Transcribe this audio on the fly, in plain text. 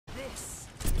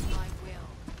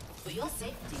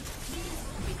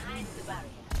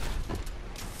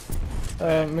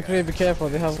McCree, be careful,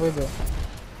 they have widow.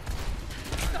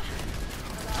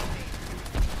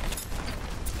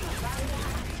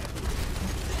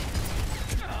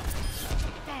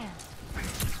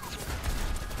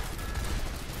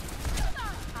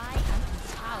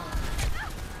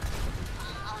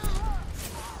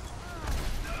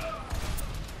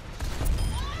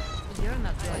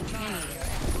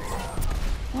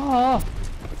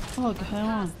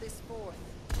 حيوان.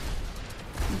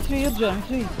 مكري يرجع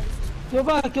مكري. جو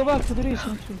باك تدريش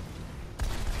مكري.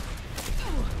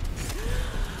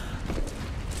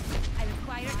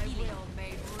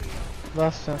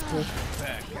 بس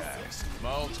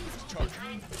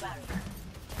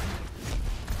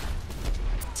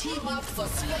Team up for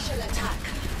special attack.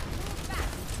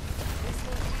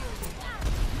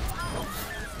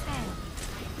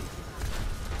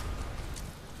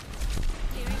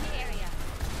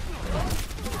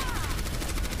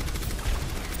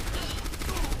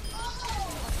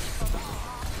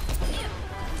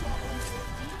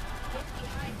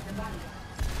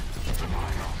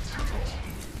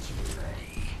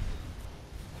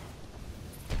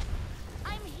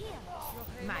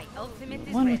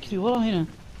 وين مكري؟ ورا هنا.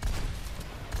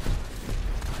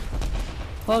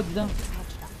 قدام.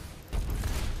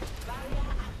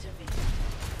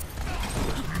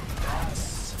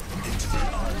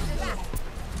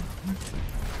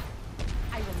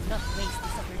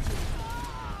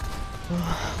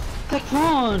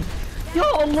 تكفون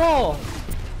يا الله.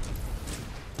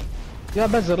 يا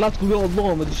بزر لا تقول يا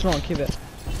الله ما ادري شلون كذا.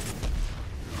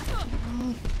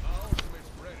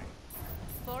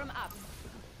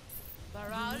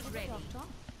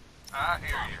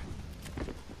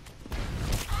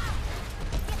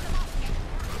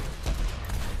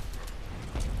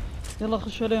 يلا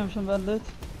خش عليهم عشان بلت.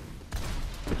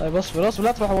 طيب اصبر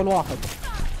لا تروح اول واحد.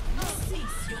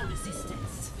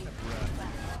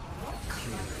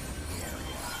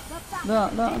 لا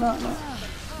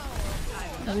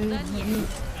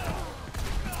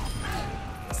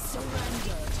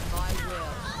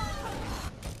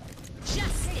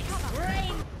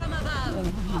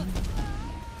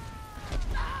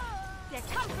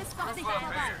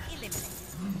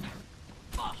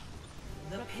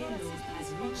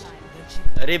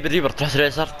ريبر تروح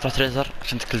تريسر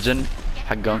عشان تكل جن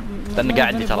حقهم لانه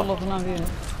قاعد عندي ترى.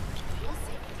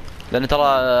 لاني ترى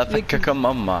افككم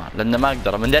امه لانه ما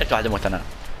اقدر من ديرك واحد اموت انا.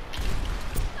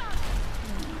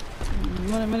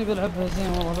 ماني بلعبها زين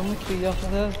والله. لو مكفي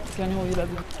ياخذها كان هو يلعب.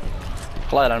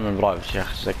 الله يلعن من برايف يا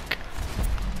اخي زك.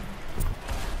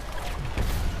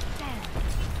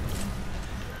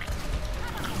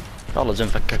 والله زين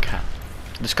فككها.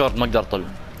 ديسكورد ما اقدر اطل.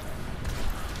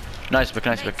 نايس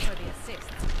بك.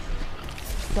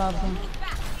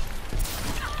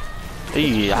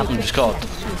 اي عطني ديسكورد.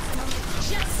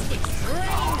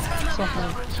 صح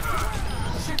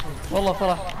والله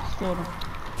فرح اسطوره.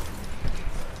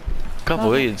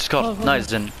 كفو اي ديسكورد نايس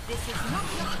زين.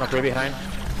 ماكري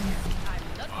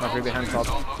behind top.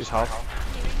 He's half.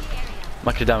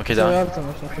 ما كذا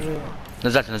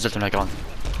نزلت من الاكران.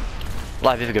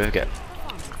 الله يفقع.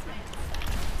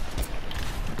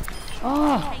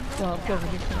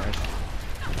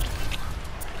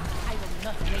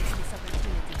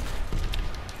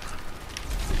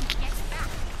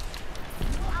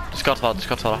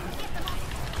 ديسكورد فرح.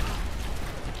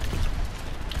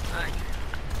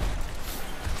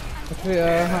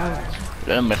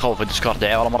 لما يخوف الديسكورد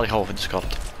يا ولا مرة يخوف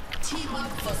الديسكورد.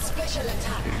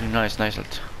 نايس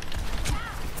قلت.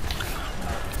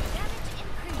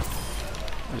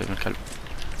 ابن الكلب.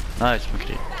 نايس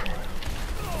مكري.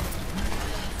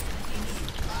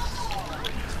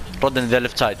 رد ذا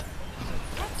ليفت سايد.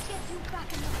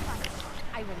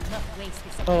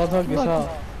 ضغط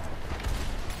يسار.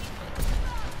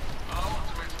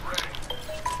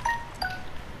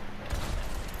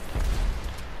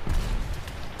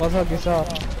 ضغط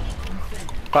يسار.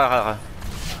 قاع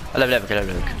العب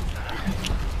لعبك.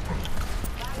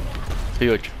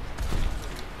 هيوج.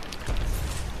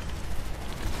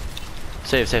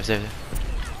 سيف.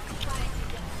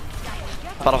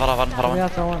 فرا.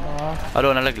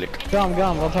 الو انا لقلق. قام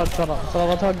ضغط ترى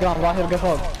قام راح يلقى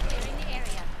فوق.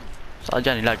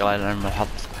 جاني لاقى الله يلعن من الحظ.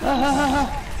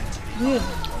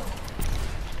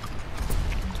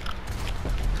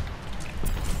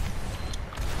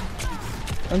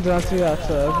 عندنا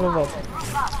اساسيات بالضبط.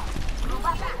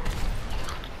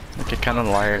 اوكي كان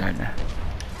الله يلعنه.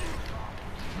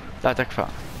 لا تكفى.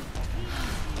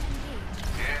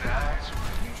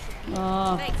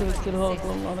 كل هوك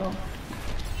والله.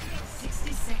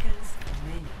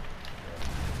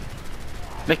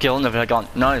 ميكي ظلنا في الجراوند.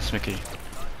 نايس ميكي.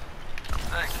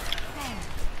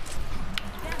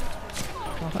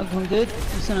 حقهم ديد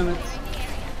وسنمت.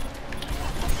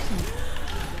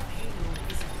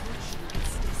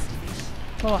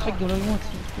 والله حقه لو يموت.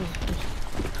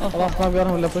 خلاص ما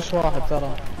بيرهم الا بوش واحد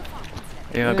ترى.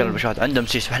 اي ما قلب شوت عندهم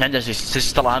سيس واحنا عندنا سيس.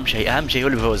 سيس ترى اهم شيء هو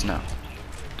اللي بيفوزنا.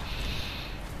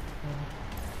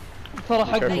 ترى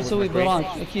حقه يسوي براج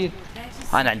اكيد.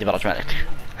 انا عندي براج مالك.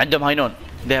 عندهم هاينون.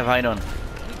 ذهب هاينون.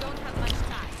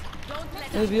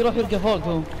 إيه بيروح يرقى فوق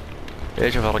هو.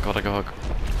 ايه شوف رقبه فوق.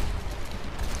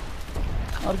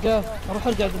 ارقاه اروح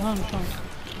ارقى عند الهان مكان.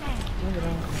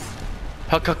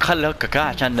 هك خلي هكك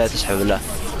عشان تسحب بالله.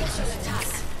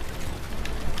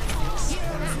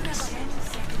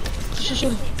 شو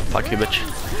فاك يو بتش.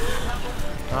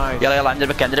 نايس. يلا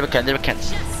عندنا البكان.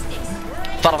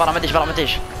 فرا ما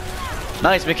تدش.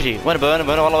 نايس مكري. وين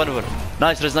والله وين.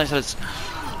 نايس رز.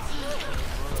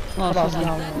 خلاص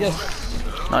يس.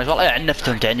 نايس والله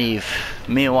عنفتهم تعنيف.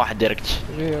 101 ديركت.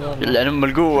 كبير لان ام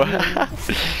القوه.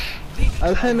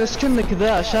 الحين ايش كنك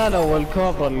ذا شالوا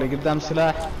الكوبرا اللي قدام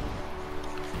سلاح.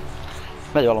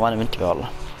 ما ادري والله ماني منتبه والله.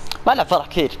 ما لعب فرح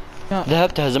كثير.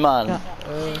 ذهبتها زمان.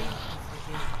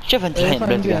 شوف انت الحين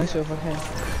خلينا نشوف الحين.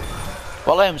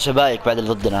 والله يوم سبايك بعد اللي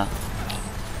ضدنا.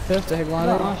 تفتح لا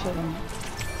يقواني ما شاء الله.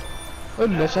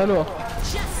 الا شالوه.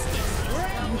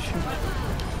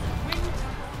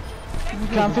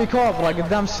 كان في كوبرا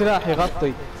قدام السلاح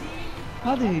يغطي.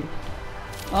 هذه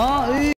ايه